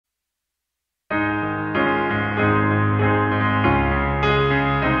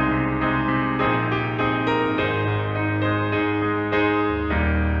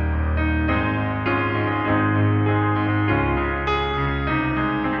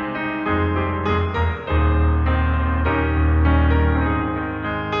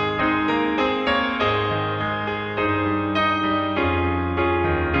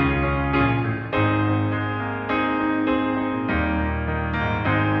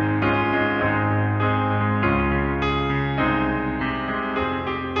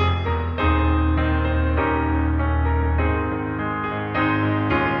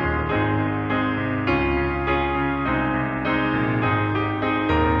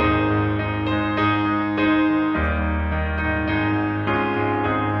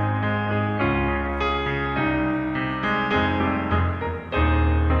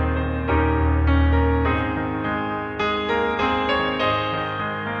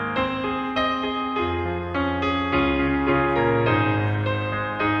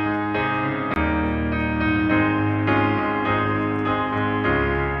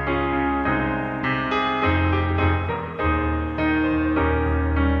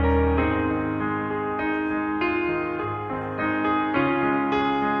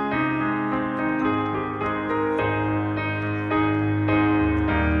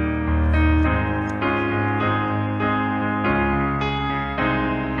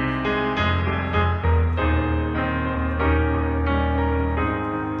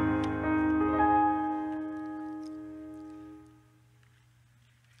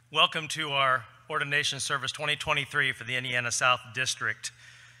Welcome to our Ordination Service 2023 for the Indiana South District.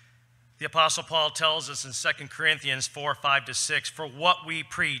 The Apostle Paul tells us in 2 Corinthians 4:5-6, "For what we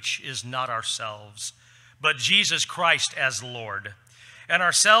preach is not ourselves, but Jesus Christ as Lord, and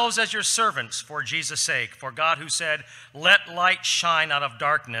ourselves as your servants for Jesus' sake. For God, who said, 'Let light shine out of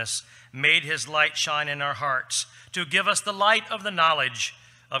darkness,' made his light shine in our hearts to give us the light of the knowledge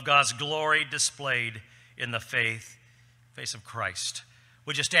of God's glory displayed in the face of Christ."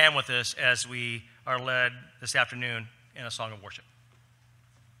 Would you stand with us as we are led this afternoon in a song of worship?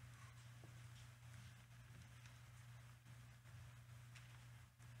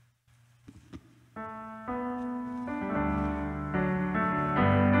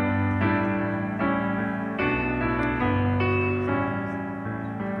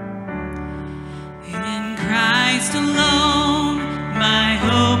 In Christ alone, my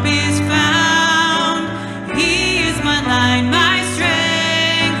hope is found. He is my light, my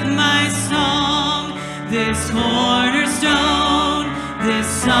strength, my song. This cornerstone, this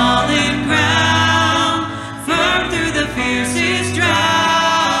solid ground, firm through the fiercest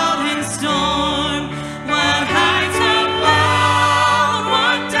drought and storm. What heights of love,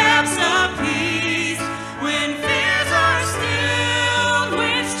 what depths of peace, when fears are stilled,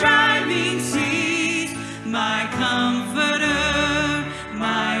 when striving cease. My comforter,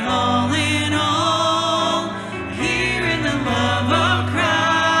 my all in all, here in the love of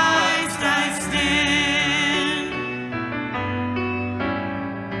Christ I stand.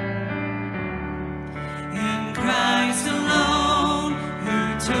 In Christ alone,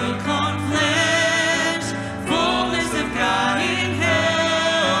 who took on flesh, fullness of God in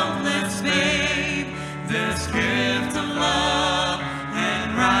helpless babe, this gift of love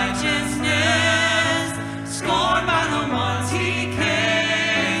and righteousness, scorned by the ones he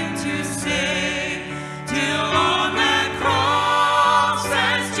came to save, till on that cross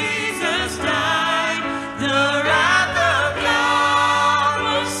as Jesus died, the wrath of God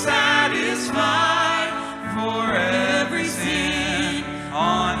was satisfied. For every sin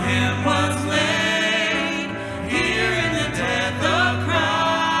on him was laid, here in the death of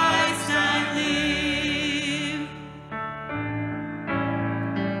Christ I live.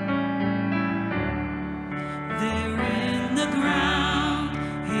 There in the ground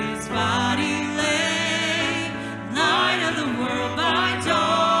his body lay, light of the world by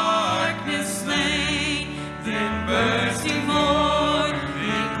darkness slain, then bursting forth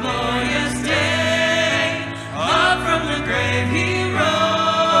in glorious day, up from the grave he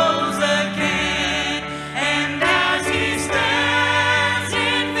rose again. And as he stands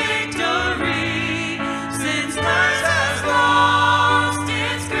in victory, since curse has lost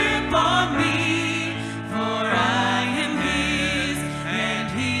its grip on me, for I am his and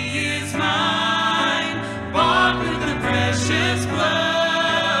he is mine, bought with the precious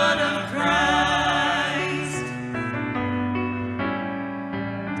blood of Christ.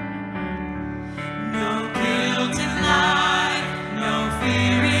 No guilt in life, no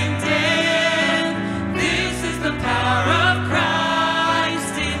fear in death. This is the power of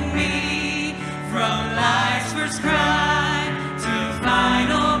Christ in me. From life's first cry to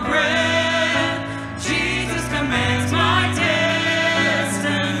final breath, Jesus commands my destiny.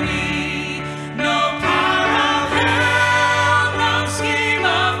 No power of hell, no scheme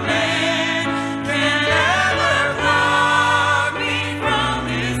of man can ever pluck me from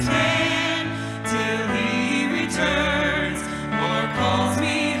his hand, till he returns or calls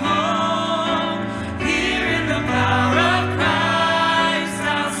me home. Here in the power of Christ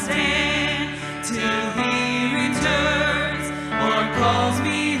I'll stand, till he returns or calls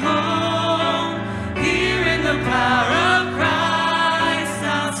me home. Here in the power of Christ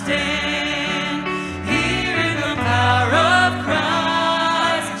I'll stand. Here in the power of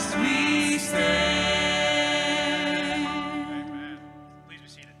Christ we stand. Amen. Please be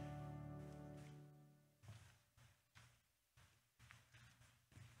seated.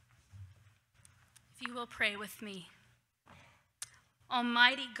 If you will pray with me.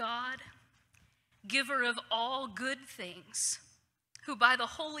 Almighty God, giver of all good things, who by the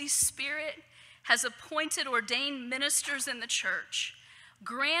Holy Spirit has appointed ordained ministers in the church,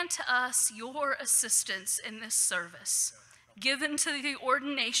 grant us your assistance in this service, given to the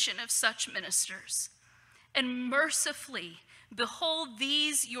ordination of such ministers, and mercifully behold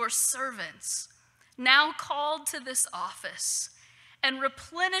these your servants, now called to this office, and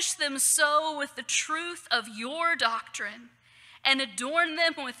replenish them so with the truth of your doctrine, and adorn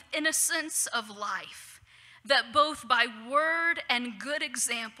them with innocence of life, that both by word and good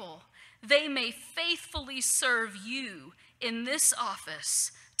example they may faithfully serve you in this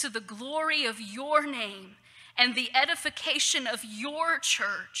office to the glory of your name and the edification of your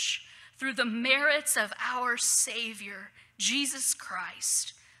church through the merits of our Savior, Jesus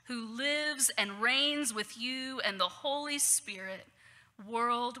Christ, who lives and reigns with you and the Holy Spirit,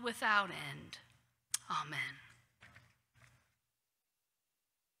 world without end. Amen.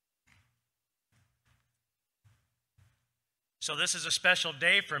 So this is a special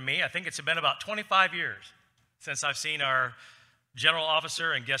day for me. I think it's been about 25 years since I've seen our general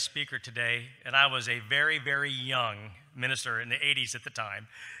officer and guest speaker today, and I was a very, very young minister in the 80s at the time.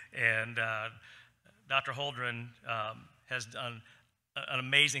 And Dr. Holdren has done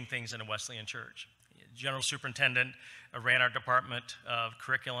amazing things in the Wesleyan Church. General superintendent ran our department of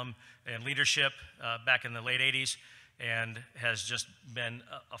curriculum and leadership back in the late 80s and has just been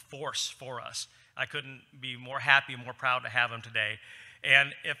a force for us. I couldn't be more happy, more proud to have him today.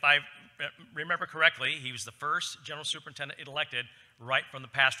 And if I remember correctly, he was the first general superintendent elected right from the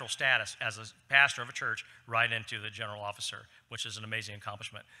pastoral status as a pastor of a church right into the general officer, which is an amazing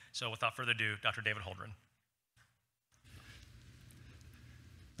accomplishment. So without further ado, Dr. David Holdren.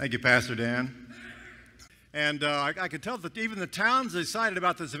 Thank you, Pastor Dan. And I could tell that even the town's excited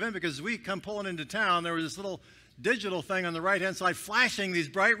about this event, because as we come pulling into town, there was this little digital thing on the right-hand side flashing these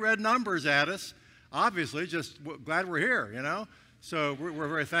bright red numbers at us. Obviously, just glad we're here, you know? So we're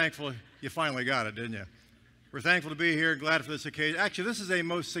very thankful you finally got it, didn't you? We're thankful to be here, glad for this occasion. Actually, this is a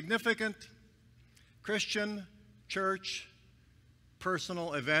most significant Christian church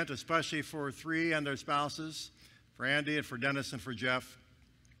personal event, especially for three and their spouses, for Andy and for Dennis and for Jeff,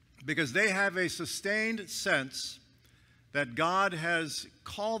 because they have a sustained sense that God has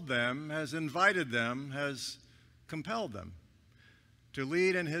called them, has invited them, has compelled them to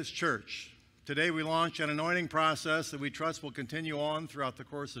lead in his church. Today we launch an anointing process that we trust will continue on throughout the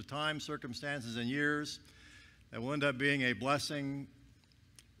course of time, circumstances, and years, that will end up being a blessing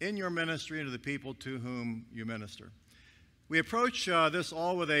in your ministry and to the people to whom you minister. We approach this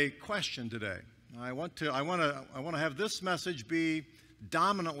all with a question today. I want to have this message be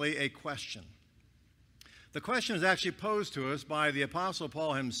dominantly a question. The question is actually posed to us by the Apostle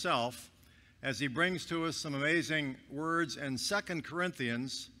Paul himself as he brings to us some amazing words in 2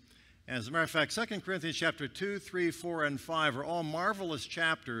 Corinthians. And as a matter of fact, 2 Corinthians chapter 2, 3, 4, and 5 are all marvelous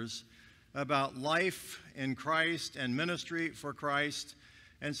chapters about life in Christ and ministry for Christ.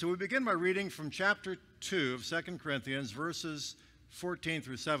 And so we begin by reading from chapter 2 of 2 Corinthians, verses 14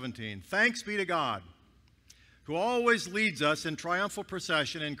 through 17. Thanks be to God, who always leads us in triumphal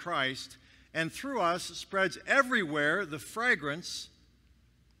procession in Christ, and through us spreads everywhere the fragrance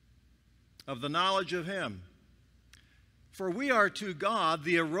of the knowledge of him. For we are to God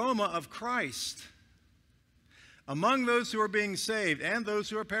the aroma of Christ among those who are being saved and those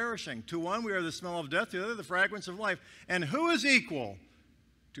who are perishing. To one we are the smell of death, to the other the fragrance of life. And who is equal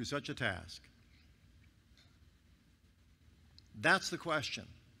to such a task? That's the question.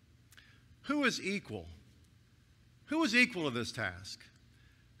 Who is equal? Who is equal to this task?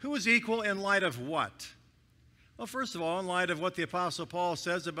 Who is equal in light of what? Well, first of all, in light of what the Apostle Paul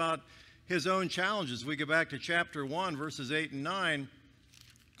says about his own challenges. We go back to chapter 1, verses 8 and 9.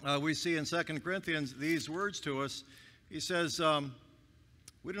 We see in 2 Corinthians these words to us. He says,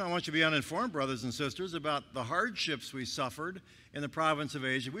 we do not want you to be uninformed, brothers and sisters, about the hardships we suffered in the province of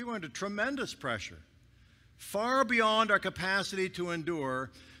Asia. We went under tremendous pressure, far beyond our capacity to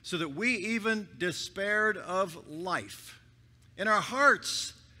endure, so that we even despaired of life. In our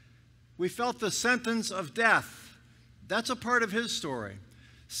hearts, we felt the sentence of death. That's a part of his story.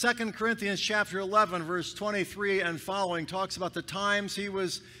 2 Corinthians chapter 11, verse 23 and following talks about the times he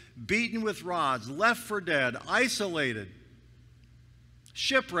was beaten with rods, left for dead, isolated,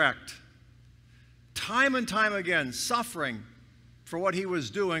 shipwrecked, time and time again, suffering for what he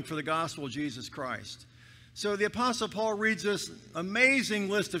was doing for the gospel of Jesus Christ. So the Apostle Paul reads this amazing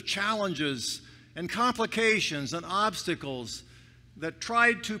list of challenges and complications and obstacles that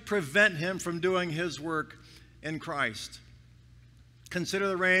tried to prevent him from doing his work in Christ. Consider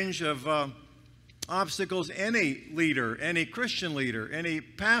the range of obstacles any leader, any Christian leader, any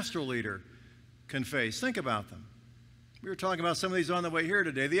pastoral leader can face. Think about them. We were talking about some of these on the way here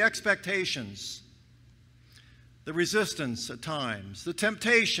today. The expectations, the resistance at times, the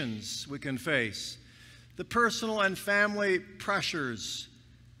temptations we can face, the personal and family pressures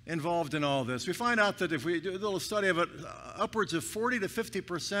involved in all this. We find out that if we do a little study of it, upwards of 40 to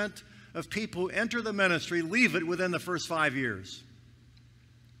 50% of people who enter the ministry leave it within the first 5 years.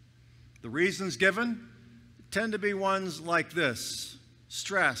 The reasons given tend to be ones like this: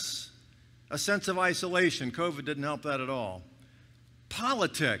 stress, a sense of isolation. COVID didn't help that at all.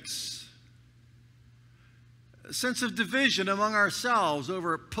 Politics, a sense of division among ourselves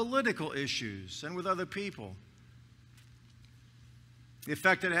over political issues and with other people. the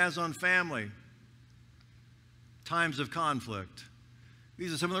effect it has on family, times of conflict.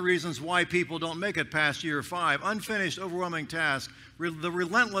 These are some of the reasons why people don't make it past year 5. Unfinished, overwhelming task. The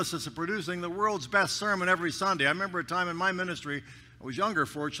relentlessness of producing the world's best sermon every Sunday. I remember a time in my ministry, I was younger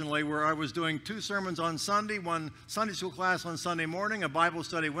fortunately, where I was doing 2 sermons on Sunday, 1 Sunday school class on Sunday morning, a Bible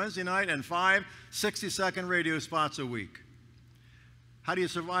study Wednesday night, and 5 60-second radio spots a week. How do you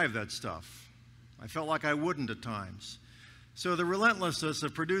survive that stuff? I felt like I wouldn't at times. So the relentlessness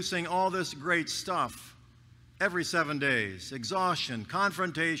of producing all this great stuff every 7 days, exhaustion,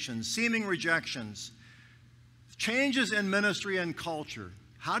 confrontation, seeming rejections, changes in ministry and culture.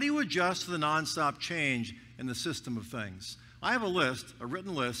 How do you adjust to the nonstop change in the system of things? I have a list, a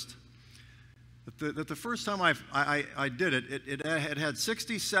written list, that the first time I did it, it had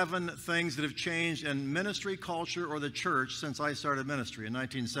 67 things that have changed in ministry, culture, or the church since I started ministry in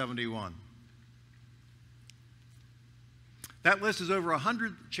 1971. That list is over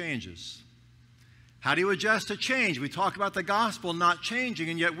 100 changes. How do you adjust to change? We talk about the gospel not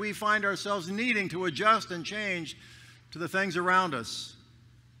changing, and yet we find ourselves needing to adjust and change to the things around us.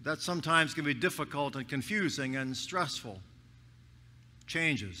 That sometimes can be difficult and confusing and stressful.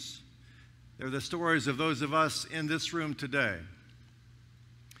 Changes. They're the stories of those of us in this room today.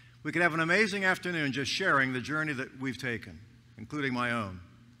 We could have an amazing afternoon just sharing the journey that we've taken, including my own.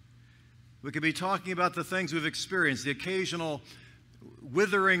 We could be talking about the things we've experienced, the occasional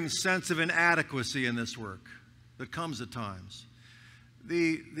withering sense of inadequacy in this work that comes at times.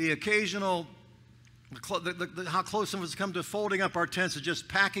 The occasional, how close some of us come to folding up our tents and just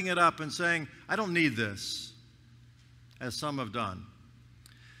packing it up and saying, I don't need this, as some have done.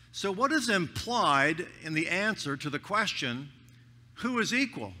 So what is implied in the answer to the question, who is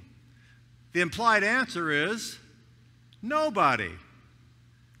equal? The implied answer is nobody.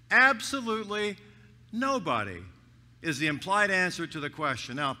 Absolutely nobody is the implied answer to the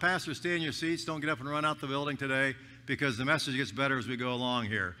question. Now, pastors, stay in your seats. Don't get up and run out the building today because the message gets better as we go along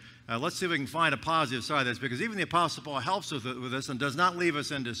here. Let's see if we can find a positive side of this, because even the Apostle Paul helps with this and does not leave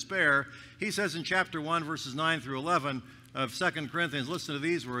us in despair. He says in chapter 1, verses 9 through 11 of 2 Corinthians, listen to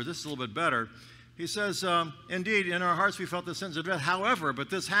these words. This is a little bit better. He says, indeed, in our hearts we felt the sins of death. However, but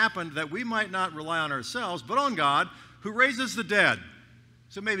this happened that we might not rely on ourselves, but on God, who raises the dead.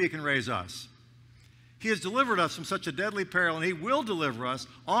 So maybe he can raise us. He has delivered us from such a deadly peril, and he will deliver us.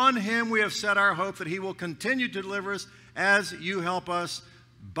 On him we have set our hope that he will continue to deliver us as you help us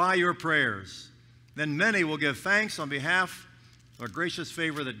by your prayers. Then many will give thanks on behalf of a gracious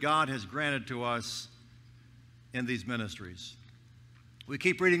favor that God has granted to us in these ministries. We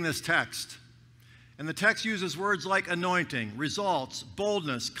keep reading this text, and the text uses words like anointing, results,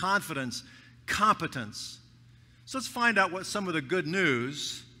 boldness, confidence, competence. So let's find out what some of the good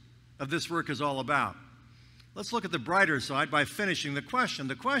news of this work is all about. Let's look at the brighter side by finishing the question.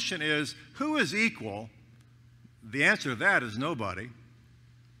 The question is, who is equal? The answer to that is nobody.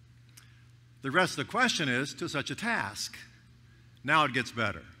 The rest of the question is, to such a task. Now it gets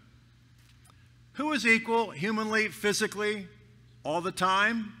better. Who is equal humanly, physically, all the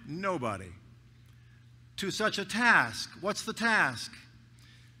time? Nobody. To such a task. What's the task?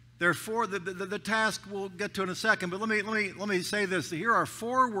 Therefore, the task we'll get to in a second, but let me say this. Here are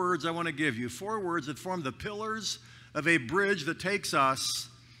 4 words I want to give you, 4 words that form the pillars of a bridge that takes us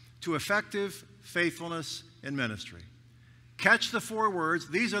to effective faithfulness in ministry. Catch the 4 words.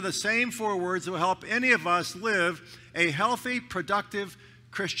 These are the same 4 words that will help any of us live a healthy, productive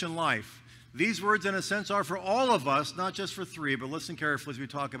Christian life. These words, in a sense, are for all of us, not just for 3, but listen carefully as we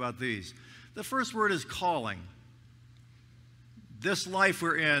talk about these. The first word is calling. This life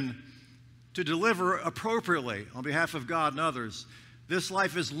we're in, to deliver appropriately on behalf of God and others, this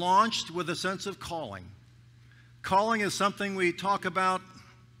life is launched with a sense of calling. Calling is something we talk about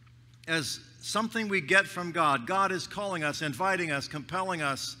as something we get from God. God is calling us, inviting us, compelling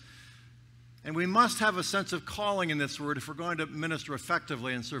us, and we must have a sense of calling in this word if we're going to minister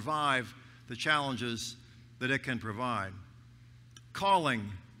effectively and survive the challenges that it can provide. Calling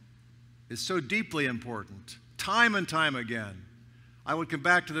is so deeply important, time and time again. I would come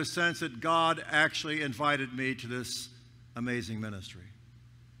back to the sense that God actually invited me to this amazing ministry.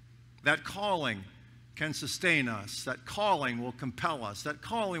 That calling can sustain us. That calling will compel us. That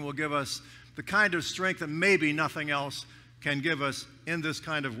calling will give us the kind of strength that maybe nothing else can give us in this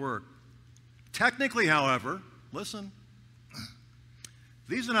kind of work. Technically, however, listen,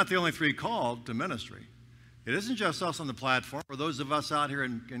 these are not the only 3 called to ministry. It isn't just us on the platform or those of us out here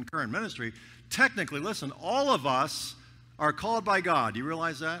in current ministry. Technically, listen, all of us are called by God. Do you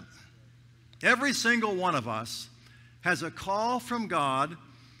realize that? Every single one of us has a call from God,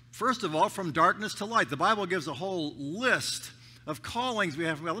 first of all, from darkness to light. The Bible gives a whole list of callings we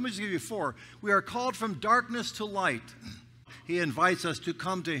have. Well, let me just give you 4. We are called from darkness to light. He invites us to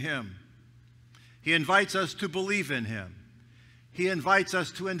come to him. He invites us to believe in him. He invites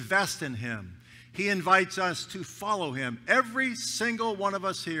us to invest in him. He invites us to follow him. Every single one of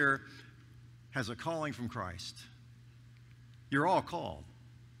us here has a calling from Christ. You're all called.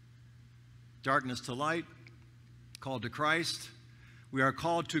 Darkness to light, called to Christ. We are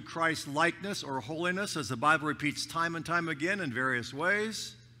called to Christ's likeness or holiness, as the Bible repeats time and time again in various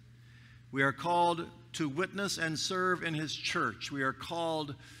ways. We are called to witness and serve in his church. We are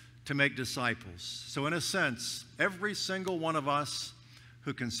called to make disciples. So in a sense, every single one of us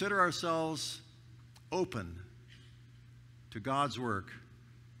who consider ourselves open to God's work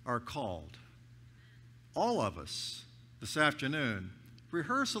are called. All of us this afternoon,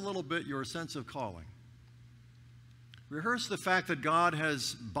 rehearse a little bit your sense of calling. Rehearse the fact that God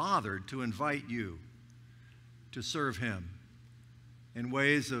has bothered to invite you to serve him in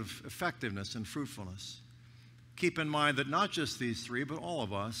ways of effectiveness and fruitfulness. Keep in mind that not just these 3, but all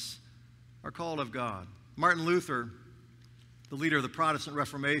of us are called of God. Martin Luther, the leader of the Protestant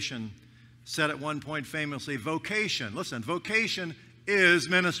Reformation, said at one point famously, vocation, listen, vocation is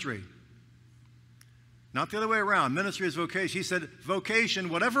ministry. Not the other way around. Ministry is vocation. He said vocation,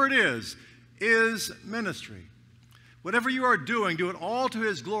 whatever it is ministry. Whatever you are doing, do it all to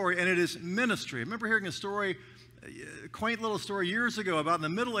his glory, and it is ministry. I remember hearing a story, a quaint little story years ago about in the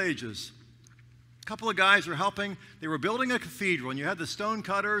Middle Ages. A couple of guys were helping. They were building a cathedral, and you had the stone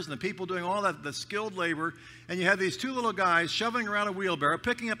cutters and the people doing all that, the skilled labor, and you had these 2 little guys shoveling around a wheelbarrow,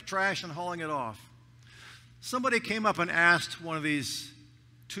 picking up trash and hauling it off. Somebody came up and asked one of these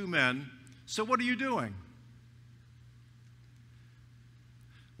 2 men, so what are you doing?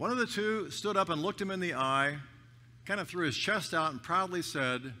 One of the 2 stood up and looked him in the eye, kind of threw his chest out and proudly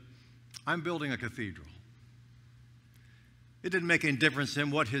said, I'm building a cathedral. It didn't make any difference to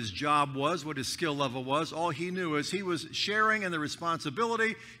him what his job was, what his skill level was. All he knew is he was sharing in the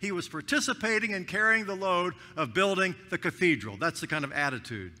responsibility. He was participating in carrying the load of building the cathedral. That's the kind of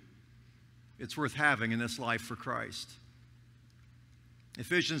attitude it's worth having in this life for Christ.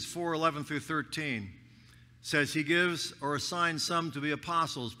 Ephesians 4:11 through 13 says he gives or assigns some to be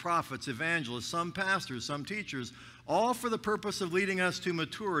apostles, prophets, evangelists, some pastors, some teachers, all for the purpose of leading us to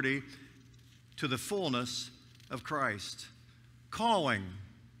maturity, to the fullness of Christ. Calling,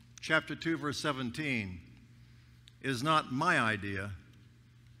 chapter 2, verse 17, is not my idea.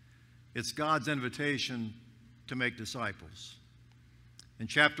 It's God's invitation to make disciples. In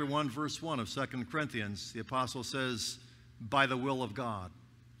chapter 1, verse 1 of 2 Corinthians, the apostle says, by the will of God,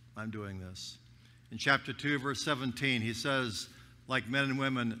 I'm doing this. In chapter 2, verse 17, he says, like men and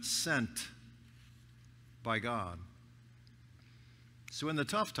women sent by God. So in the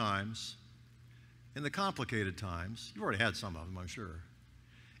tough times, in the complicated times, you've already had some of them, I'm sure.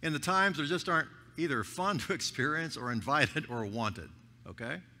 In the times that just aren't either fun to experience or invited or wanted,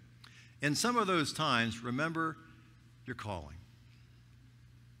 okay? In some of those times, remember your calling.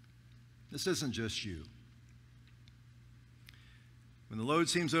 This isn't just you. When the load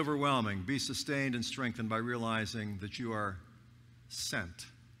seems overwhelming, be sustained and strengthened by realizing that you are sent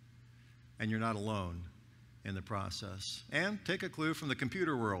and you're not alone in the process. And take a clue from the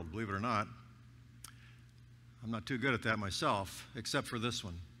computer world, believe it or not. I'm not too good at that myself, except for this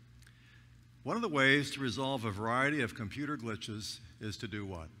one. One of the ways to resolve a variety of computer glitches is to do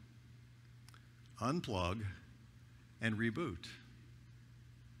what? Unplug and reboot.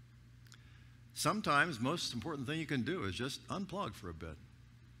 Sometimes the most important thing you can do is just unplug for a bit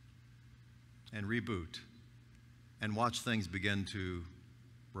and reboot and watch things begin to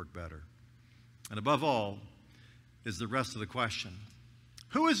work better. And above all is the rest of the question.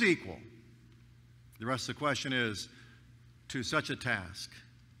 Who is equal? The rest of the question is, to such a task.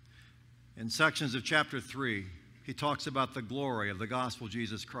 In sections of chapter 3, he talks about the glory of the gospel of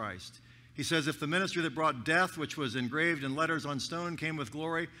Jesus Christ. He says, if the ministry that brought death, which was engraved in letters on stone, came with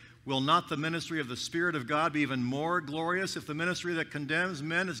glory, will not the ministry of the Spirit of God be even more glorious? If the ministry that condemns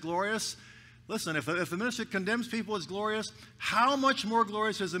men is glorious, listen, if the ministry that condemns people is glorious, how much more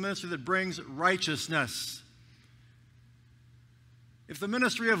glorious is the ministry that brings righteousness? If the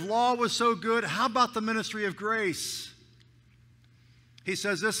ministry of law was so good, how about the ministry of grace? He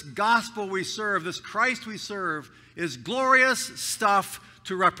says this gospel we serve, this Christ we serve, is glorious stuff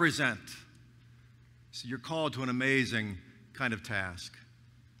to represent. So you're called to an amazing kind of task,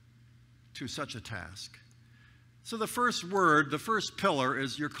 to such a task. So the first word, the first pillar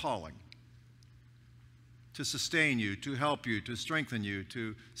is your calling. To sustain you, to help you, to strengthen you,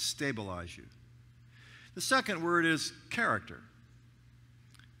 to stabilize you. The second word is character.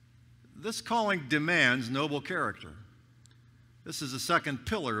 This calling demands noble character. This is the second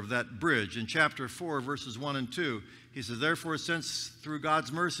pillar of that bridge. In chapter 4, verses 1 and 2, he says, therefore, since through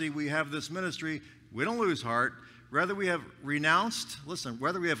God's mercy we have this ministry, we don't lose heart. Rather we have renounced,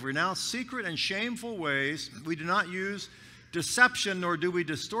 whether we have renounced secret and shameful ways, we do not use deception, nor do we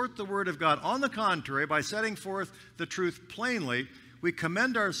distort the word of God. On the contrary, by setting forth the truth plainly, we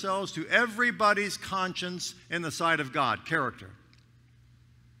commend ourselves to everybody's conscience in the sight of God. Character.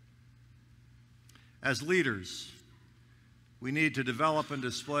 As leaders, we need to develop and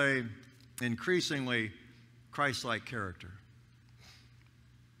display increasingly Christ-like character.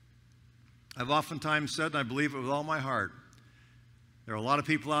 I've oftentimes said, and I believe it with all my heart, there are a lot of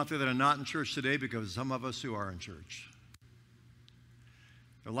people out there that are not in church today because of some of us who are in church.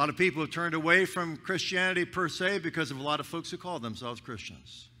 There are a lot of people who have turned away from Christianity per se because of a lot of folks who call themselves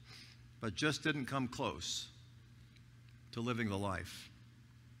Christians, but just didn't come close to living the life.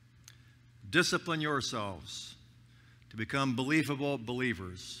 Discipline yourselves to become believable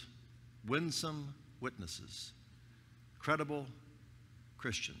believers, winsome witnesses, credible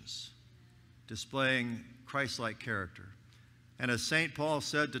Christians, displaying Christ-like character. And as St. Paul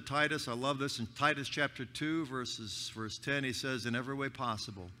said to Titus, I love this, in Titus chapter 2, verse 10, he says, in every way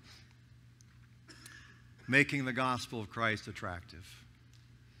possible, making the gospel of Christ attractive.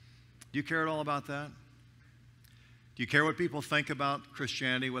 Do you care at all about that? Do you care what people think about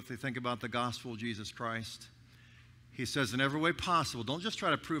Christianity, what they think about the gospel of Jesus Christ? He says, in every way possible, don't just try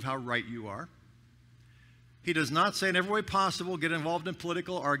to prove how right you are. He does not say in every way possible, get involved in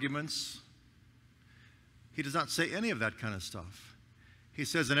political arguments. He does not say any of that kind of stuff. He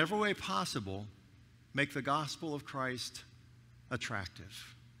says, in every way possible, make the gospel of Christ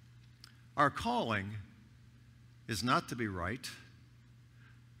attractive. Our calling is not to be right.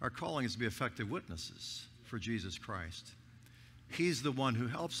 Our calling is to be effective witnesses for Jesus Christ. He's the one who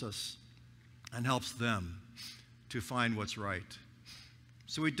helps us and helps them to find what's right.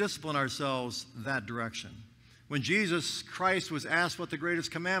 So we discipline ourselves that direction. When Jesus Christ was asked what the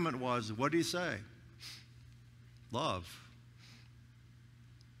greatest commandment was, what did he say? Love.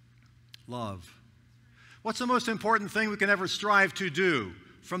 Love. What's the most important thing we can ever strive to do?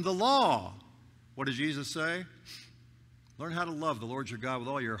 From the law, what did Jesus say? Learn how to love the Lord your God with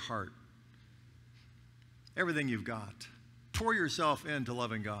all your heart. Everything you've got. Pour yourself into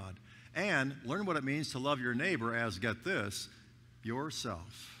loving God. And learn what it means to love your neighbor as, get this,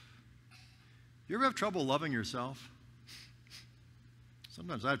 yourself. You ever have trouble loving yourself?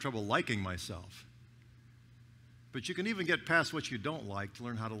 Sometimes I have trouble liking myself. But you can even get past what you don't like to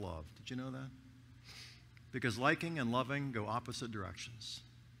learn how to love. Did you know that? Because liking and loving go opposite directions.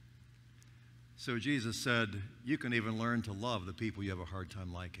 So Jesus said, you can even learn to love the people you have a hard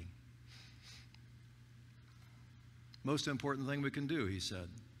time liking. Most important thing we can do, he said.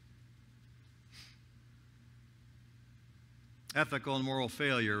 Ethical and moral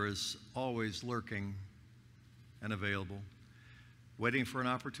failure is always lurking and available, waiting for an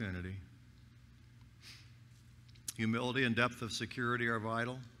opportunity. Humility and depth of security are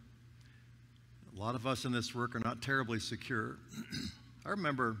vital. A lot of us in this work are not terribly secure. I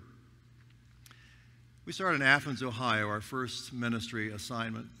remember we started in Athens, Ohio, our first ministry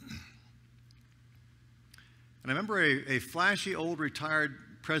assignment. And I remember a flashy old retired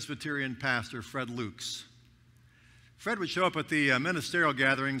Presbyterian pastor, Fred Lukes. Fred would show up at the ministerial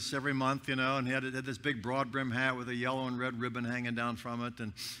gatherings every month, you know, and he had this big broad brim hat with a yellow and red ribbon hanging down from it.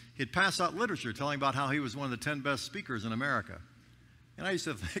 And he'd pass out literature telling about how he was one of the 10 best speakers in America. And I used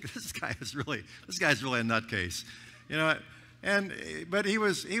to think, this guy's really a nutcase, you know. But he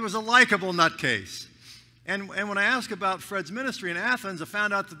was a likable nutcase. And when I asked about Fred's ministry in Athens, I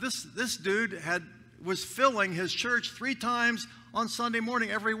found out that this dude was filling his church 3 times on Sunday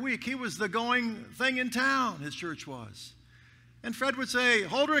morning every week. He was the going thing in town, his church was. And Fred would say,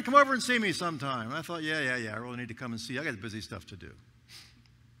 Holder, come over and see me sometime. And I thought, yeah, I really need to come and see you. I got busy stuff to do.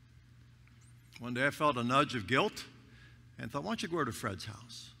 One day I felt a nudge of guilt and thought, why don't you go over to Fred's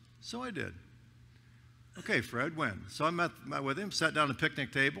house? So I did. Okay, Fred, when? So I met with him, sat down at a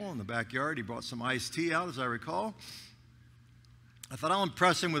picnic table in the backyard. He brought some iced tea out, as I recall. I thought, I'll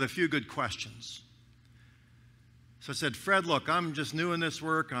impress him with a few good questions. So I said, Fred, look, I'm just new in this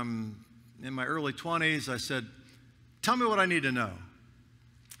work. I'm in my early 20s. I said, tell me what I need to know.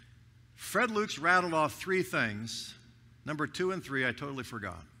 Fred Lukes rattled off 3 things. Number 2 and 3, I totally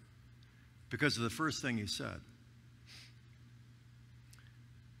forgot because of the first thing he said.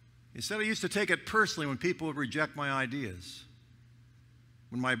 He said, I used to take it personally when people would reject my ideas,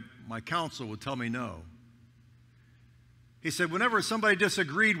 when my counsel would tell me no. He said, whenever somebody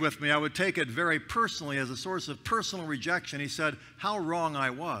disagreed with me, I would take it very personally as a source of personal rejection. He said, how wrong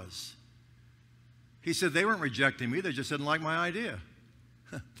I was. He said they weren't rejecting me, they just didn't like my idea.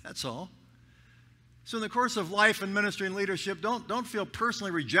 That's all. So in the course of life and ministry and leadership, don't feel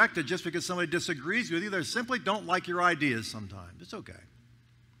personally rejected just because somebody disagrees with you. They simply don't like your ideas sometimes. It's okay.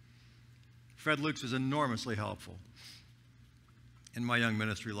 Fred Lukes was enormously helpful in my young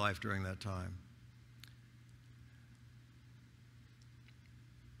ministry life during that time.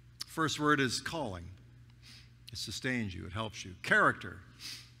 First word is calling. It sustains you. It helps you. Character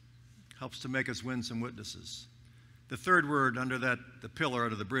helps to make us win some witnesses. The third word under the pillar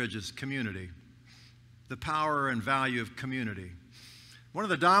under the bridge is community. The power and value of community. One of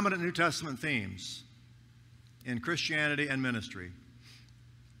the dominant New Testament themes in Christianity and ministry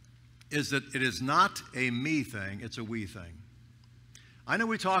is that it is not a me thing, it's a we thing. I know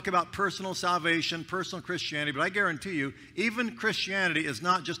we talk about personal salvation, personal Christianity, but I guarantee you, even Christianity is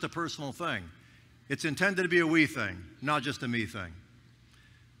not just a personal thing. It's intended to be a we thing, not just a me thing.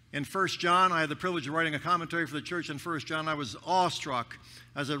 In 1 John, I had the privilege of writing a commentary for the church in 1 John. I was awestruck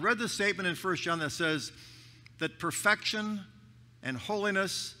as I read the statement in 1 John that says that perfection and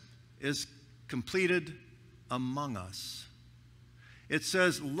holiness is completed among us. It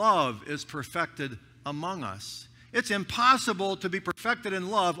says love is perfected among us. It's impossible to be perfected in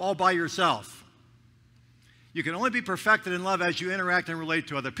love all by yourself. You can only be perfected in love as you interact and relate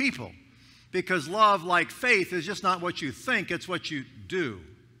to other people, because love, like faith, is just not what you think, it's what you do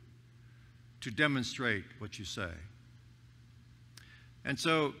to demonstrate what you say. And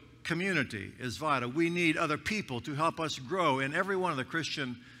so community is vital. We need other people to help us grow in every one of the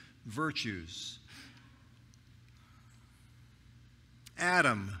Christian virtues.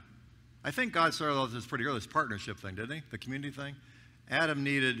 Adam, I think God started all this pretty early, this partnership thing, didn't he? The community thing. Adam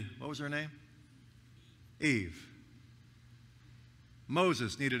needed, what was her name? Eve.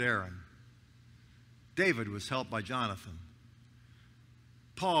 Moses needed Aaron. David was helped by Jonathan.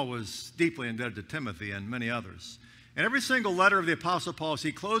 Paul was deeply indebted to Timothy and many others. And every single letter of the Apostle Paul,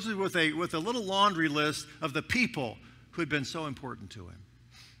 he closes with a little laundry list of the people who had been so important to him.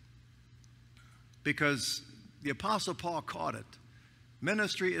 Because the Apostle Paul caught it.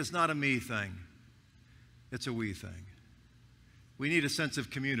 Ministry is not a me thing. It's a we thing. We need a sense of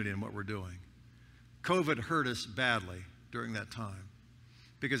community in what we're doing. COVID hurt us badly during that time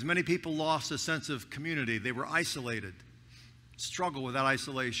because many people lost a sense of community. They were isolated, struggled with that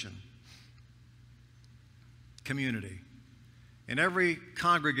isolation. Community. In every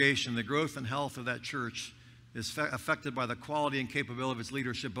congregation, the growth and health of that church is affected by the quality and capability of its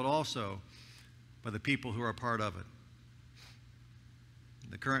leadership, but also by the people who are a part of it.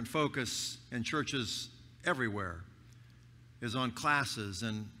 The current focus in churches everywhere is on classes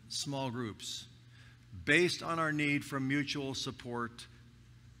and small groups based on our need for mutual support,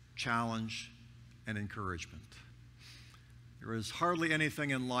 challenge, and encouragement. There is hardly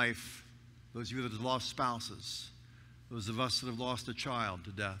anything in life, those of you that have lost spouses, those of us that have lost a child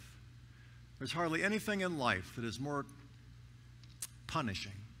to death, there's hardly anything in life that is more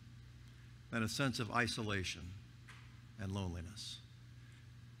punishing than a sense of isolation and loneliness.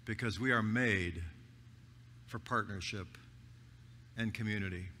 Because we are made for partnership and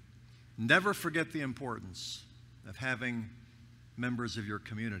community. Never forget the importance of having members of your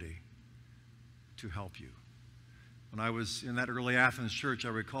community to help you. When I was in that early Athens church, I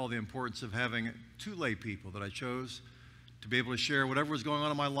recall the importance of having 2 lay people that I chose to be able to share whatever was going on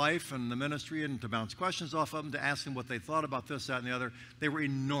in my life and the ministry and to bounce questions off of them, to ask them what they thought about this, that, and the other. They were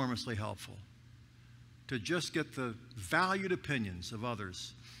enormously helpful to just get the valued opinions of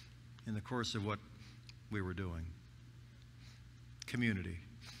others in the course of what we were doing. Community.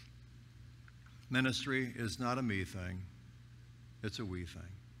 Ministry is not a me thing, it's a we thing.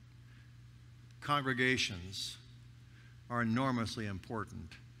 Congregations are enormously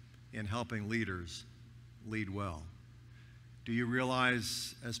important in helping leaders lead well. Do you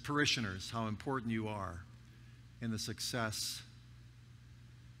realize, as parishioners, how important you are in the success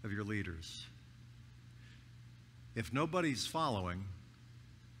of your leaders? If nobody's following,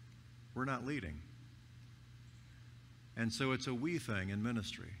 we're not leading. And so it's a we thing in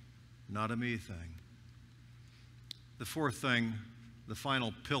ministry, not a me thing. The fourth thing, the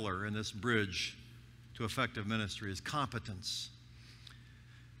final pillar in this bridge to effective ministry, is competence.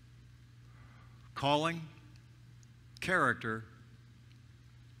 Calling, character,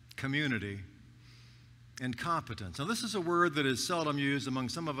 community, and competence. Now, this is a word that is seldom used among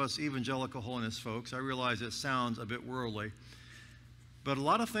some of us evangelical holiness folks. I realize it sounds a bit worldly, but a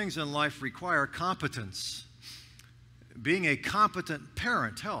lot of things in life require competence. Being a competent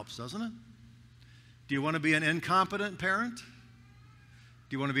parent helps, doesn't it? Do you want to be an incompetent parent?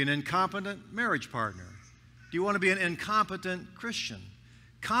 Do you want to be an incompetent marriage partner? Do you want to be an incompetent Christian?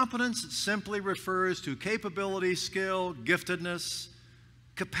 Competence simply refers to capability, skill, giftedness,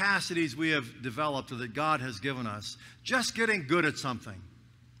 capacities we have developed or that God has given us. Just getting good at something.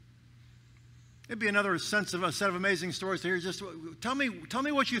 It'd be another set of amazing stories to hear. Just tell me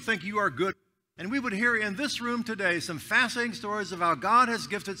what you think you are good at. And we would hear in this room today some fascinating stories of how God has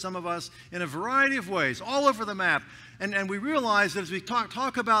gifted some of us in a variety of ways, all over the map. And we realize that as we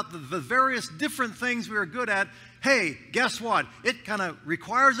talk about the various different things we are good at, hey, guess what? It kind of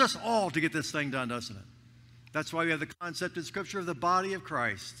requires us all to get this thing done, doesn't it? That's why we have the concept in Scripture of the body of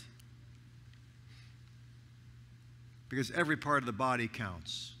Christ. Because every part of the body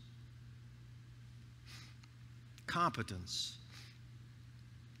counts. Competence.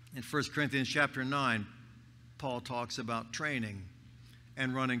 In 1 Corinthians chapter 9, Paul talks about training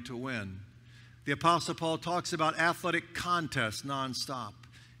and running to win. The Apostle Paul talks about athletic contests nonstop.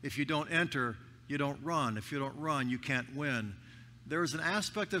 If you don't enter, you don't run. If you don't run, you can't win. There is an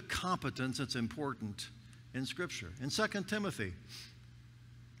aspect of competence that's important in Scripture. In 2 Timothy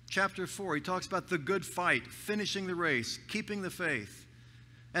chapter 4, he talks about the good fight, finishing the race, keeping the faith.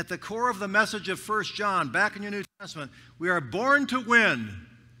 At the core of the message of 1 John, back in your New Testament, we are born to win,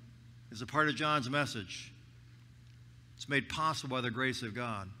 is a part of John's message. It's made possible by the grace of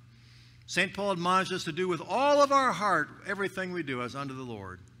God. St. Paul admonishes us to do with all of our heart everything we do as unto the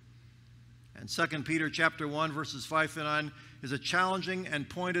Lord. And 2 Peter chapter 1, verses 5 to 9 is a challenging and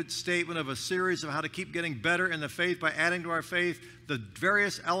pointed statement of a series of how to keep getting better in the faith by adding to our faith the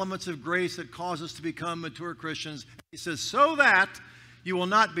various elements of grace that cause us to become mature Christians. He says, so that you will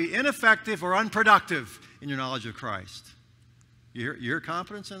not be ineffective or unproductive in your knowledge of Christ. You hear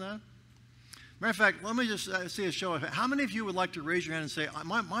confidence in that? Matter of fact, let me just see a show of it. How many of you would like to raise your hand and say,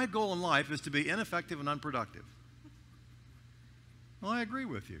 my goal in life is to be ineffective and unproductive? Well, I agree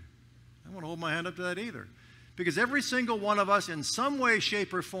with you. I don't want to hold my hand up to that either. Because every single one of us, in some way,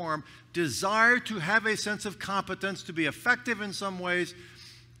 shape, or form, desire to have a sense of competence, to be effective in some ways,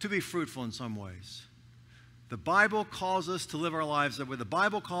 to be fruitful in some ways. The Bible calls us to live our lives that way. The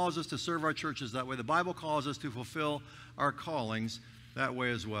Bible calls us to serve our churches that way. The Bible calls us to fulfill our callings that way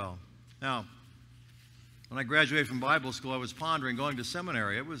as well. Now, when I graduated from Bible school, I was pondering going to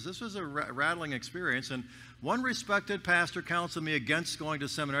seminary. This was a rattling experience, and one respected pastor counseled me against going to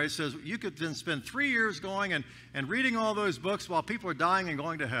seminary. He says, you could then spend 3 years going and reading all those books while people are dying and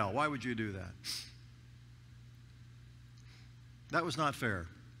going to hell. Why would you do that? That was not fair.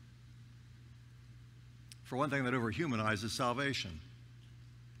 For one thing, that overhumanizes salvation.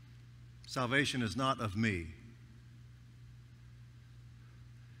 Salvation is not of me.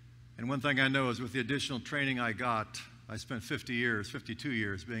 And one thing I know is with the additional training I got, I spent 52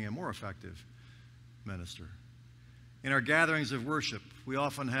 years being a more effective minister. In our gatherings of worship, we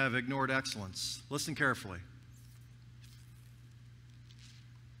often have ignored excellence. Listen carefully.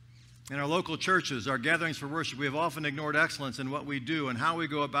 In our local churches, our gatherings for worship, we have often ignored excellence in what we do and how we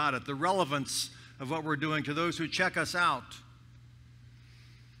go about it, the relevance of what we're doing to those who check us out.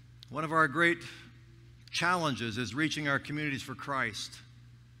 One of our great challenges is reaching our communities for Christ.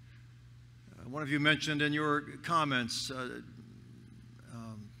 One of you mentioned in your comments,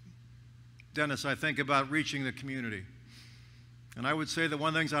 Dennis, I think about reaching the community. And I would say that one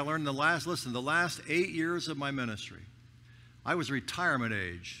of the things I learned in the last 8 years of my ministry, I was retirement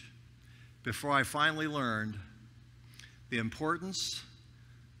age before I finally learned the importance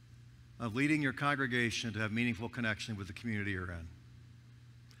of leading your congregation to have meaningful connection with the community you're in.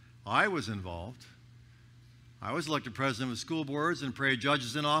 I was involved. I was elected president of school boards and prayed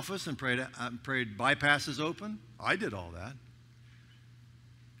judges in office and prayed bypasses open. I did all that.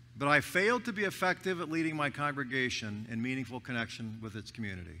 But I failed to be effective at leading my congregation in meaningful connection with its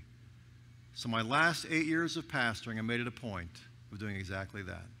community. So my last 8 years of pastoring, I made it a point of doing exactly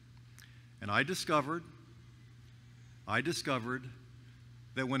that. And I discovered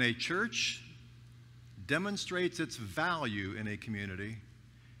that when a church demonstrates its value in a community,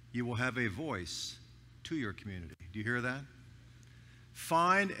 you will have a voice to your community. Do you hear that?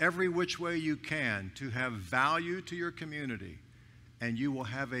 Find every which way you can to have value to your community, and you will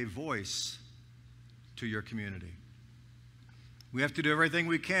have a voice to your community. We have to do everything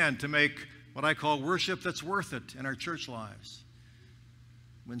we can to make what I call worship that's worth it in our church lives.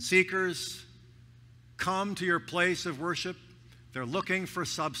 When seekers come to your place of worship, they're looking for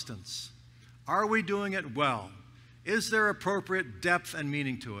substance. Are we doing it well? Is there appropriate depth and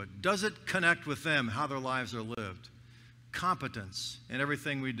meaning to it? Does it connect with them, how their lives are lived? Competence in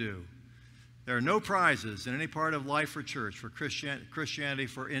everything we do. There are no prizes in any part of life or church for Christianity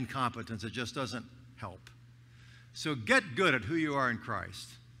for incompetence. It just doesn't help. So get good at who you are in Christ.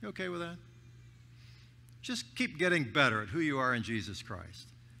 You okay with that? just keep getting better at who you are in Jesus Christ.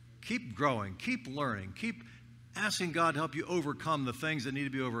 Keep growing, keep learning, keep asking God to help you overcome the things that need to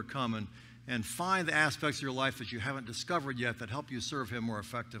be overcome, and find the aspects of your life that you haven't discovered yet that help you serve Him more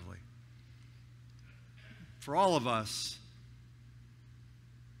effectively. For all of us,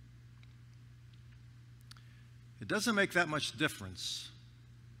 it doesn't make that much difference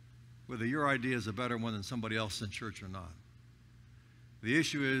whether your idea is a better one than somebody else in church or not. The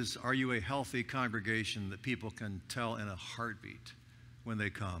issue is, are you a healthy congregation that people can tell in a heartbeat when they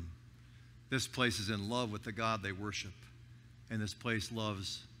come? This place is in love with the God they worship, and this place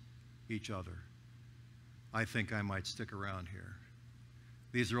loves each other. I think I might stick around here.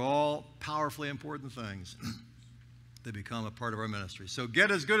 These are all powerfully important things that become a part of our ministry. So get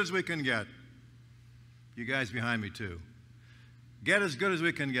as good as we can get. You guys behind me too. Get as good as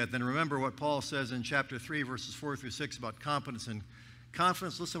we can get. Then remember what Paul says in chapter 3, verses 4 through 6 about competence and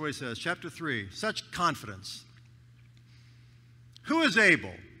confidence. Listen to what he says. Chapter 3, such confidence. Who is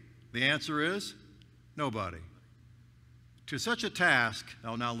able? The answer is nobody. To such a task,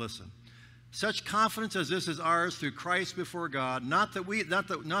 now listen. Such confidence as this is ours through Christ before God, not that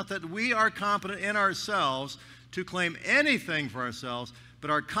we are competent in ourselves to claim anything for ourselves, but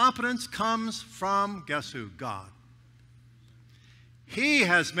our competence comes from, guess who? God. He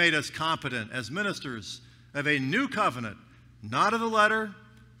has made us competent as ministers of a new covenant, not of the letter,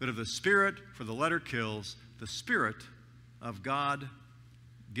 but of the Spirit, for the letter kills. The Spirit of God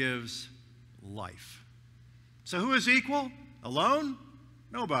gives life. So who is equal? Alone?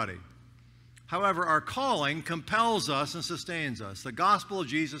 Nobody. However, our calling compels us and sustains us. The gospel of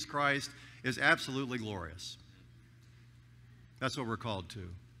Jesus Christ is absolutely glorious. That's what we're called to.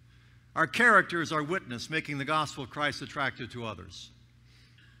 Our character is our witness, making the gospel of Christ attractive to others.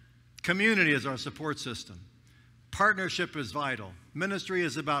 Community is our support system. Partnership is vital. Ministry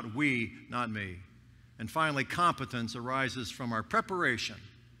is about we, not me. And finally, competence arises from our preparation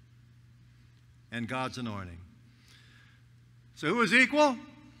and God's anointing. So who is equal?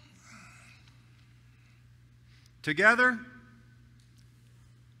 Together,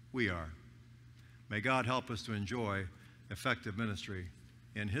 we are. May God help us to enjoy effective ministry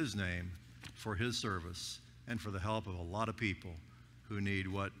in His name, for His service, and for the help of a lot of people who need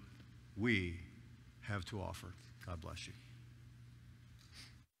what we have to offer. God bless you.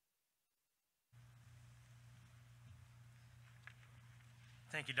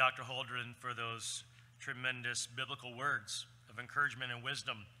 Thank you, Dr. Holdren, for those tremendous biblical words of encouragement and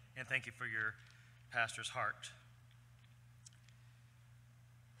wisdom, and thank you for your pastor's heart.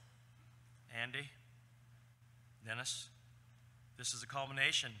 Andy, Dennis, this is a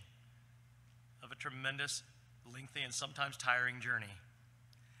culmination of a tremendous, lengthy, and sometimes tiring journey,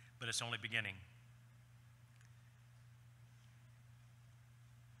 but it's only beginning.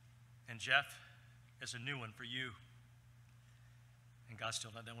 And Jeff, it's a new one for you, and God's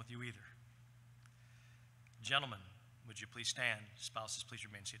still not done with you either. Gentlemen, would you please stand? Spouses, please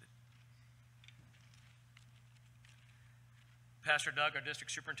remain seated. Pastor Doug, our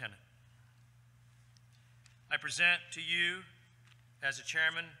district superintendent. I present to you, as the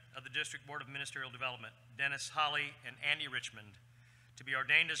chairman of the District Board of Ministerial Development, Dennis Holley and Andy Richmond, to be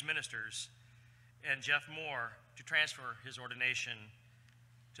ordained as ministers, and Jeff Moore to transfer his ordination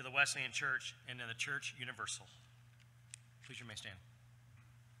to the Wesleyan Church and in the Church Universal. Please remain standing.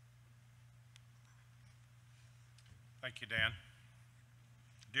 Thank you, Dan.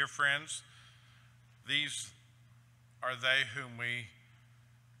 Dear friends, these are they whom we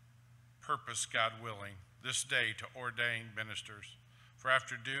purpose, God willing, this day to ordain ministers. For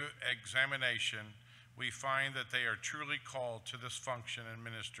after due examination, we find that they are truly called to this function and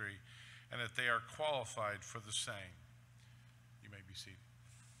ministry, and that they are qualified for the same. You may be seated.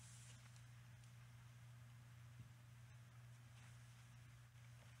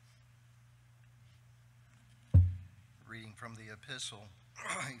 Reading from the epistle,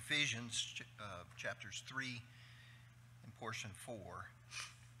 Ephesians chapters 3 and portion 4.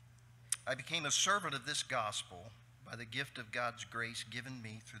 I became a servant of this gospel by the gift of God's grace given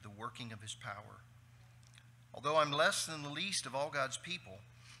me through the working of His power. Although I'm less than the least of all God's people,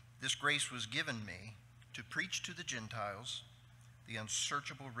 this grace was given me to preach to the Gentiles the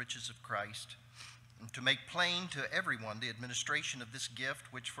unsearchable riches of Christ, and to make plain to everyone the administration of this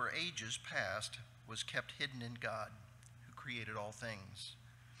gift, which for ages past was kept hidden in God, who created all things.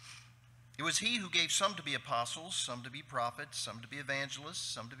 It was He who gave some to be apostles, some to be prophets, some to be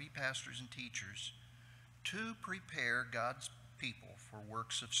evangelists, some to be pastors and teachers, to prepare God's people for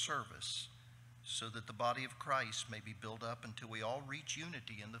works of service, so that the body of Christ may be built up until we all reach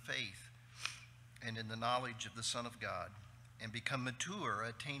unity in the faith and in the knowledge of the Son of God, and become mature,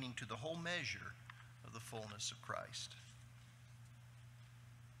 attaining to the whole measure of of the fullness of Christ.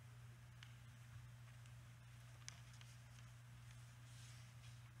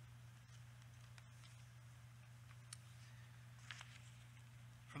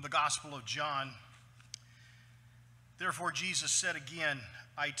 From the Gospel of John, therefore Jesus said again,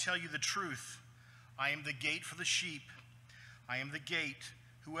 I tell you the truth, I am the gate for the sheep. I am the gate.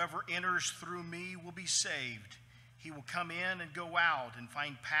 Whoever enters through me will be saved. He will come in and go out and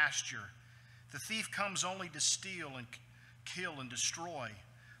find pasture. The thief comes only to steal and kill and destroy.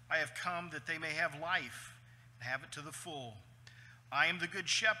 I have come that they may have life and have it to the full. I am the good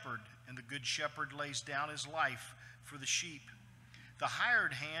shepherd, and the good shepherd lays down his life for the sheep. The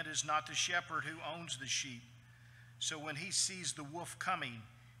hired hand is not the shepherd who owns the sheep. So when he sees the wolf coming,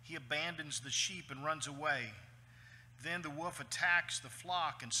 he abandons the sheep and runs away. Then the wolf attacks the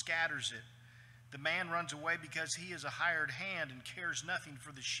flock and scatters it. The man runs away because he is a hired hand and cares nothing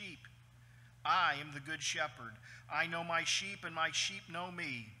for the sheep. I am the good shepherd. I know my sheep, and my sheep know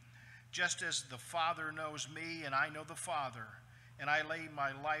me, just as the Father knows me, and I know the Father. And I lay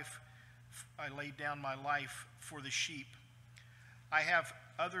down my life for the sheep. I have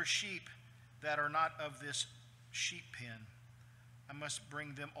other sheep that are not of this sheep pen. I must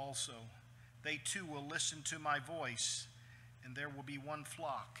bring them also. They too will listen to my voice, and there will be one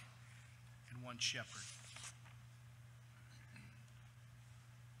flock and one shepherd.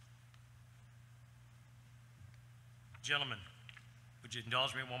 Gentlemen, would you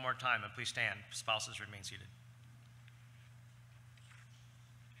indulge me one more time, and please stand. Spouses, remain seated.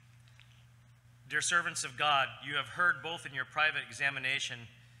 Dear servants of God, you have heard both in your private examination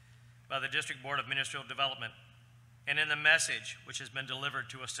by the District Board of Ministerial Development and in the message which has been delivered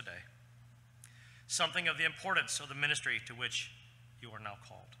to us today, something of the importance of the ministry to which you are now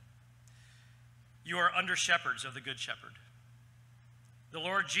called. You are under shepherds of the Good Shepherd. The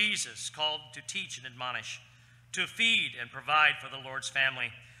Lord Jesus called to teach and admonish, to feed and provide for the Lord's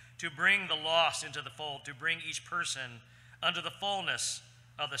family, to bring the lost into the fold, to bring each person unto the fullness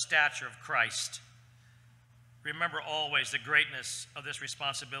of the stature of Christ. Remember always the greatness of this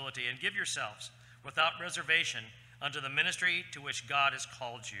responsibility, and give yourselves without reservation unto the ministry to which God has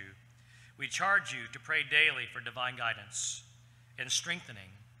called you. We charge you to pray daily for divine guidance and strengthening,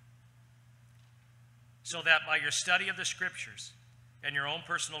 so that by your study of the Scriptures and your own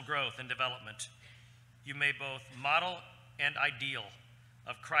personal growth and development, you may both model and ideal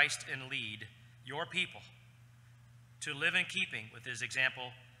of Christ and lead your people to live in keeping with his example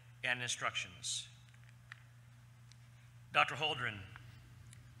and instructions. Dr. Holdren,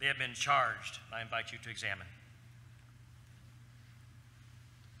 they have been charged, and I invite you to examine.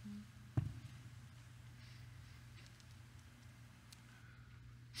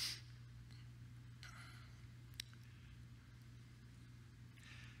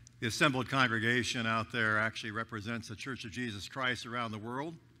 The assembled congregation out there actually represents the Church of Jesus Christ around the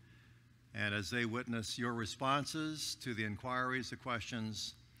world. And as they witness your responses to the inquiries, the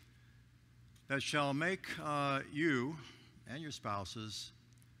questions that shall make you and your spouses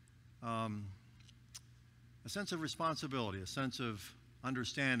a sense of responsibility, a sense of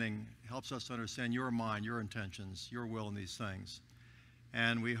understanding, helps us to understand your mind, your intentions, your will in these things.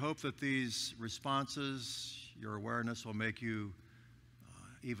 And we hope that these responses, your awareness, will make you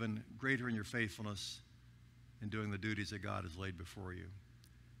even greater in your faithfulness in doing the duties that God has laid before you.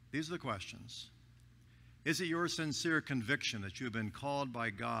 These are the questions. Is it your sincere conviction that you have been called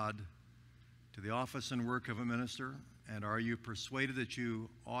by God to the office and work of a minister? And are you persuaded that you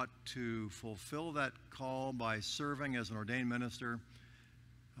ought to fulfill that call by serving as an ordained minister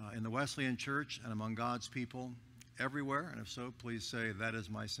in the Wesleyan Church and among God's people everywhere? And if so, please say, that is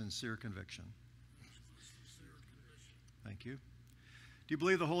my sincere conviction. Thank you. Do you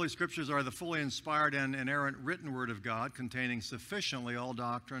believe the Holy Scriptures are the fully inspired and inerrant written Word of God, containing sufficiently all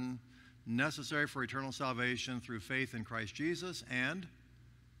doctrine necessary for eternal salvation through faith in Christ Jesus? And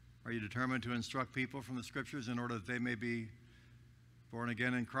are you determined to instruct people from the Scriptures in order that they may be born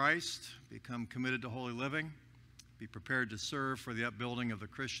again in Christ, become committed to holy living, be prepared to serve for the upbuilding of the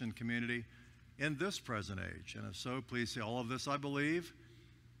Christian community in this present age? And if so, please say, all of this I believe,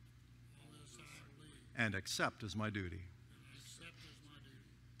 and accept as my duty.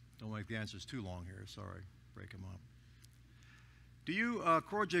 Don't make the answers too long here. Sorry, break them up. Do you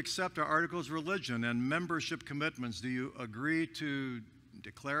cordially accept our articles of religion and membership commitments? Do you agree to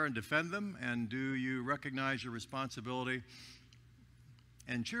declare and defend them? And do you recognize your responsibility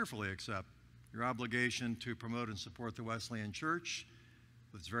and cheerfully accept your obligation to promote and support the Wesleyan Church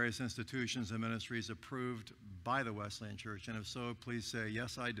with its various institutions and ministries approved by the Wesleyan Church? And if so, please say,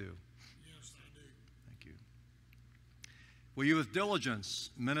 yes, I do. Yes, I do. Thank you. Will you with diligence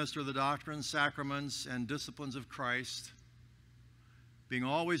minister the doctrines, sacraments, and disciplines of Christ, being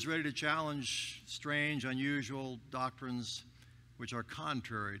always ready to challenge strange, unusual doctrines which are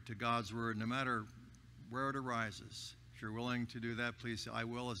contrary to God's word, no matter where it arises? If you're willing to do that, please say, I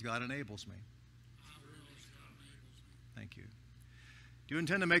will as God enables me. Thank you. Do you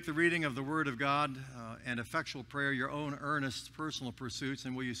intend to make the reading of the Word of God and effectual prayer your own earnest personal pursuits,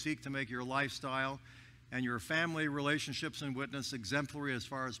 and will you seek to make your lifestyle and your family relationships and witness exemplary as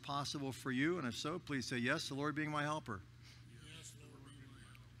far as possible for you? And if so, please say yes, the Lord being my helper. Yes, Lord, being my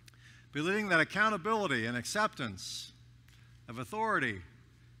helper. Believing that accountability and acceptance of authority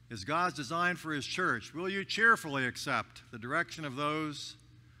is God's design for His church, will you cheerfully accept the direction of those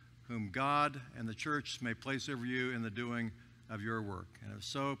whom God and the church may place over you in the doing of your work? And if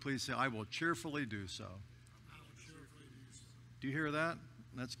so, please say, I will cheerfully do so. I will cheerfully do so. Do you hear that?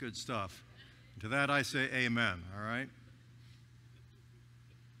 That's good stuff. To that I say amen, all right?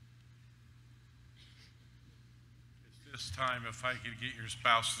 At this time, if I could get your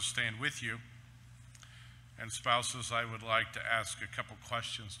spouse to stand with you. And spouses, I would like to ask a couple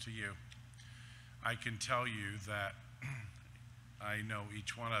questions to you. I can tell you that I know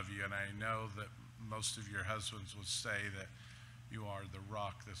each one of you, and I know that most of your husbands would say that you are the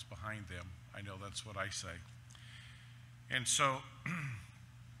rock that's behind them. I know that's what I say. And so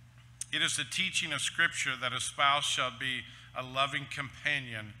it is the teaching of Scripture that a spouse shall be a loving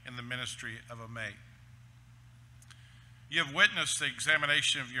companion in the ministry of a mate. You have witnessed the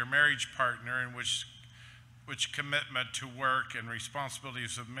examination of your marriage partner in which commitment to work and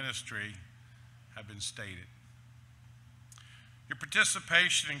responsibilities of ministry have been stated. Your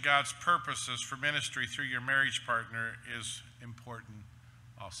participation in God's purposes for ministry through your marriage partner is important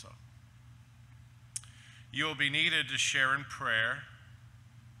also. You will be needed to share in prayer,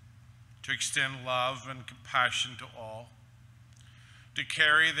 to extend love and compassion to all, to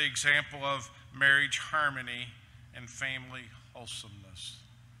carry the example of marriage harmony and family wholesomeness.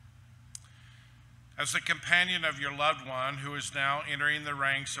 As a companion of your loved one who is now entering the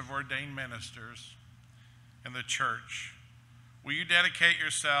ranks of ordained ministers in the church, will you dedicate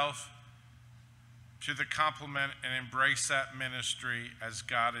yourself to the complement and embrace that ministry as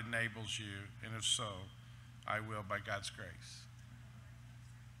God enables you? And if so, I will by God's grace.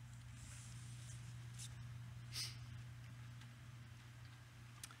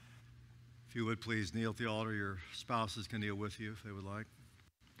 If you would please kneel at the altar, your spouses can kneel with you if they would like.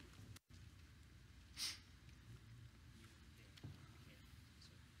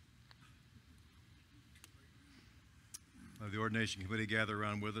 The ordination committee gather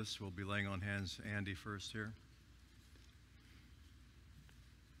around with us. We'll be laying on hands. Andy first here.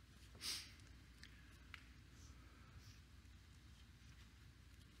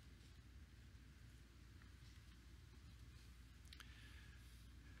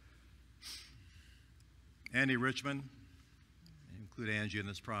 Andy Richmond, include Angie in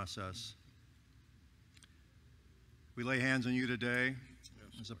this process. We lay hands on you today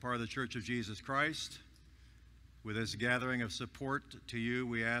as a part of the Church of Jesus Christ. With this gathering of support to you,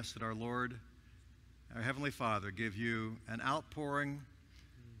 we ask that our Lord, our Heavenly Father, give you an outpouring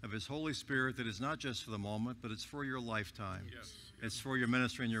of His Holy Spirit that is not just for the moment, but it's for your lifetime. Yes. It's for your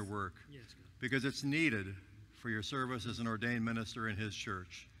ministry and your work. Yes, God. Because it's needed for your service as an ordained minister in His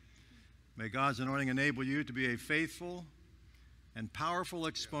church. May God's anointing enable you to be a faithful and powerful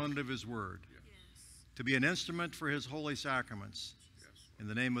exponent of His Word, to be an instrument for His holy sacraments. In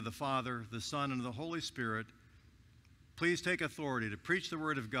the name of the Father, the Son, and the Holy Spirit, please take authority to preach the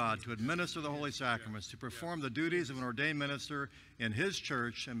Word of God, to administer the holy sacraments, to perform the duties of an ordained minister in His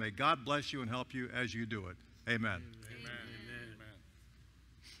church, and may God bless you and help you as you do it. Amen. Amen. Amen.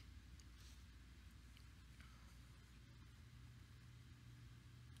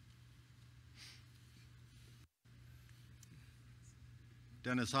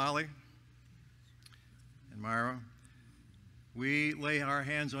 Dennis Holley and Myra, we lay our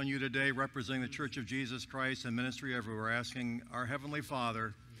hands on you today representing the Church of Jesus Christ and ministry everywhere, asking our Heavenly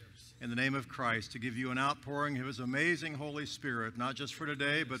Father in the name of Christ to give you an outpouring of His amazing Holy Spirit, not just for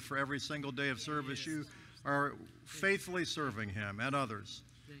today, but for every single day of service you are faithfully serving Him and others,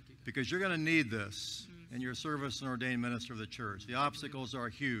 because you're going to need this in your service as an ordained minister of the church. The obstacles are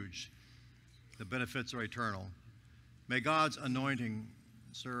huge. The benefits are eternal. May God's anointing,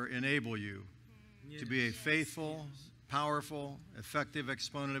 sir, enable you to be a faithful, powerful, effective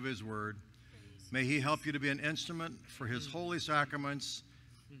exponent of His Word. May He help you to be an instrument for His holy sacraments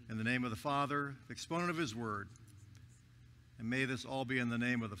in the name of the Father, the exponent of His Word. And may this all be in the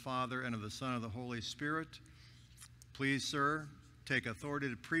name of the Father and of the Son and of the Holy Spirit. Please, sir, take authority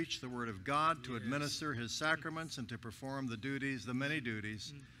to preach the word of God, to administer his sacraments, and to perform the duties, the many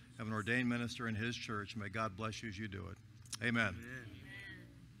duties of an ordained minister in his church. May God bless you as you do it. Amen.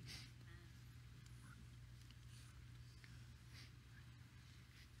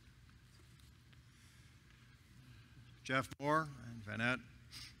 Jeff Moore and Vanette,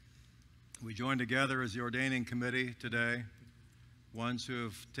 we join together as the ordaining committee today, ones who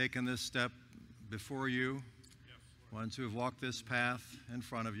have taken this step before you, ones who have walked this path in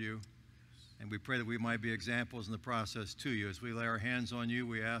front of you, and we pray that we might be examples in the process to you. As we lay our hands on you,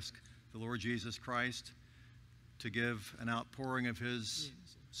 we ask the Lord Jesus Christ to give an outpouring of his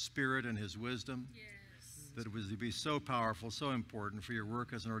spirit and his wisdom, that it would be so powerful, so important for your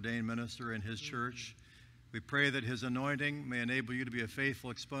work as an ordained minister in his church. We pray that his anointing may enable you to be a faithful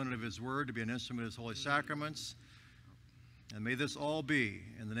exponent of his word, to be an instrument of his holy sacraments. And may this all be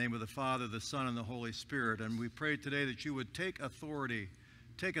in the name of the Father, the Son, and the Holy Spirit. And we pray today that you would take authority,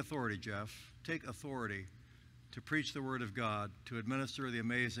 Jeff, take authority to preach the word of God, to administer the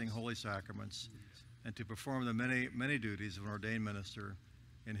amazing holy sacraments, and to perform the many, many duties of an ordained minister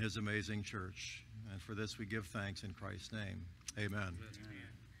in his amazing church. And for this we give thanks in Christ's name. Amen.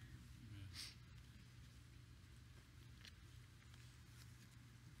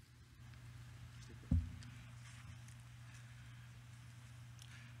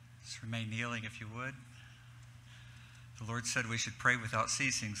 Just remain kneeling if you would. The Lord said we should pray without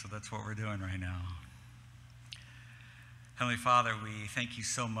ceasing, so that's what we're doing right now. Heavenly Father, we thank you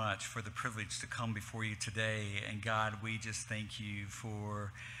so much for the privilege to come before you today. And God, we just thank you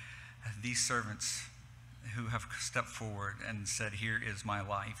for these servants who have stepped forward and said, here is my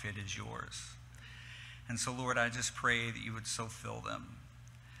life, it is yours. And so, Lord, I just pray that you would so fill them,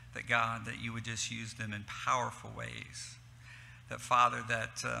 that God, that you would just use them in powerful ways. That, Father,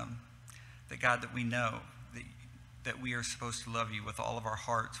 that God, that we know that we are supposed to love you with all of our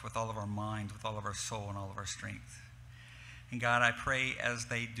hearts, with all of our minds, with all of our soul, and all of our strength. And God, I pray as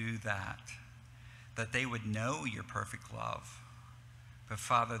they do that they would know your perfect love, but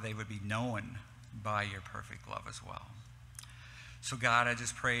Father, they would be known by your perfect love as well. So God, I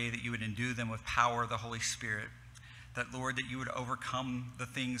just pray that you would endue them with power of the Holy Spirit, that Lord, that you would overcome the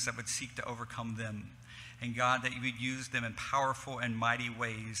things that would seek to overcome them. And God, that you would use them in powerful and mighty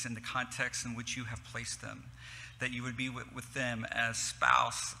ways in the context in which you have placed them. That you would be with them as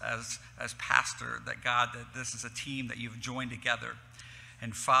spouse, as pastor, that God, that this is a team that you've joined together.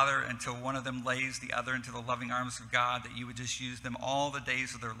 And Father, until one of them lays the other into the loving arms of God, that you would just use them all the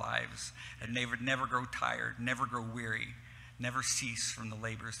days of their lives, and they would never grow tired, never grow weary, never cease from the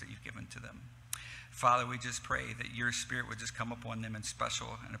labors that you've given to them. Father, we just pray that your Spirit would just come upon them in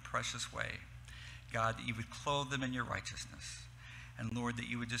special and a precious way. God, that you would clothe them in your righteousness. And Lord, that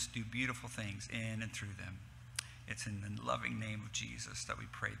you would just do beautiful things in and through them. It's in the loving name of Jesus that we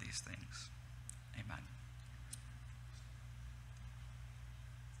pray these things. Amen.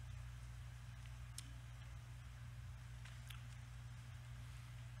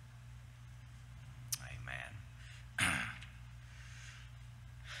 Amen.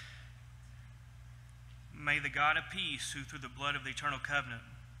 May the God of peace, who through the blood of the eternal covenant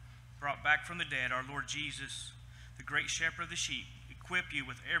brought back from the dead our Lord Jesus, the great shepherd of the sheep, equip you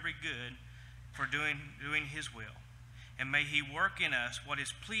with every good for doing his will. And may he work in us what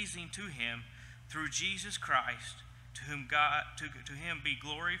is pleasing to him through Jesus Christ, to whom to him be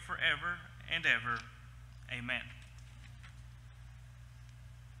glory forever and ever. Amen.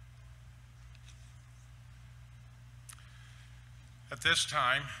 At this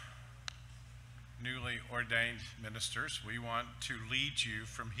time, newly ordained ministers, we want to lead you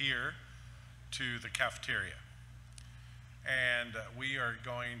from here to the cafeteria. And we are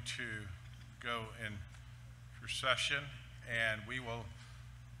going to go in procession, and we will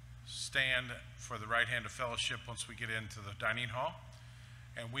stand for the right hand of fellowship once we get into the dining hall.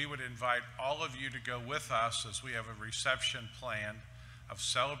 And we would invite all of you to go with us as we have a reception planned of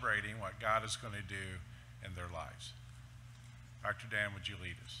celebrating what God is going to do in their lives. Dr. Dan, would you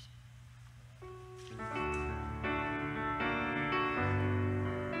lead us?